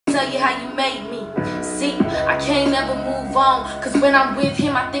tell you how you made me. See, I can't never move on, cause when I'm with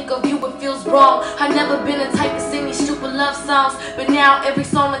him I think of you, it feels wrong. I never been the type to sing these stupid love songs, but now every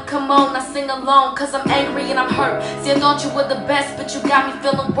song that come on I sing along, cause I'm angry and I'm hurt. See, I thought you were the best, but you got me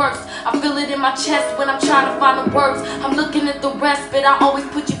feeling worse. I feel it in my chest when I'm trying to find the words. I'm looking at the rest, but I always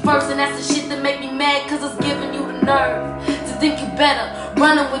put you first, and that's the shit that make me mad, cause it's giving you the nerve to think you better,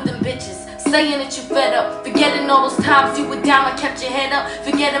 running with them bitches, saying that you fed up, forgetting all those times you were down, I kept your head up,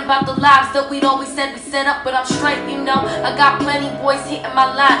 forgetting about the lives that we'd always said we set up. But I'm straight, you know, I got plenty boys hitting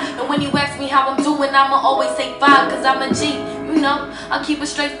my line, and when you ask me how I'm doing, I'ma always say fine, cause I'm a G, you know, I keep a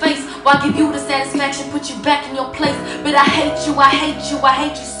straight face, while I give you the satisfaction, put you back in your place. But I hate you, I hate you, I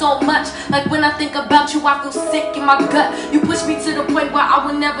hate you so much. Like when I think about you, I feel sick in my gut. You push me to the point where I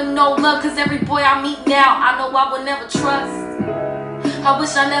will never know love, cause every boy I meet now, I know I will never trust. I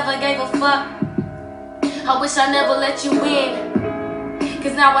wish I never gave a fuck, I wish I never let you in,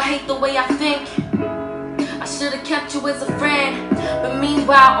 cause now I hate the way I think. I should've kept you as a friend, but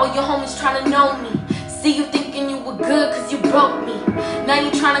meanwhile all your homies tryna know me. See, you thinking you were good cause you broke me. Now you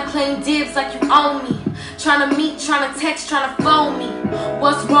tryna claim dibs like you own me, tryna meet, tryna text, tryna phone me.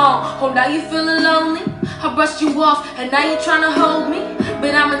 What's wrong? Oh, now you feeling lonely? I brushed you off and now you tryna hold me,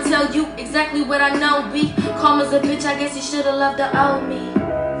 but I'ma tell you exactly what I know, B. Calm as a bitch, I guess you should've loved to own me.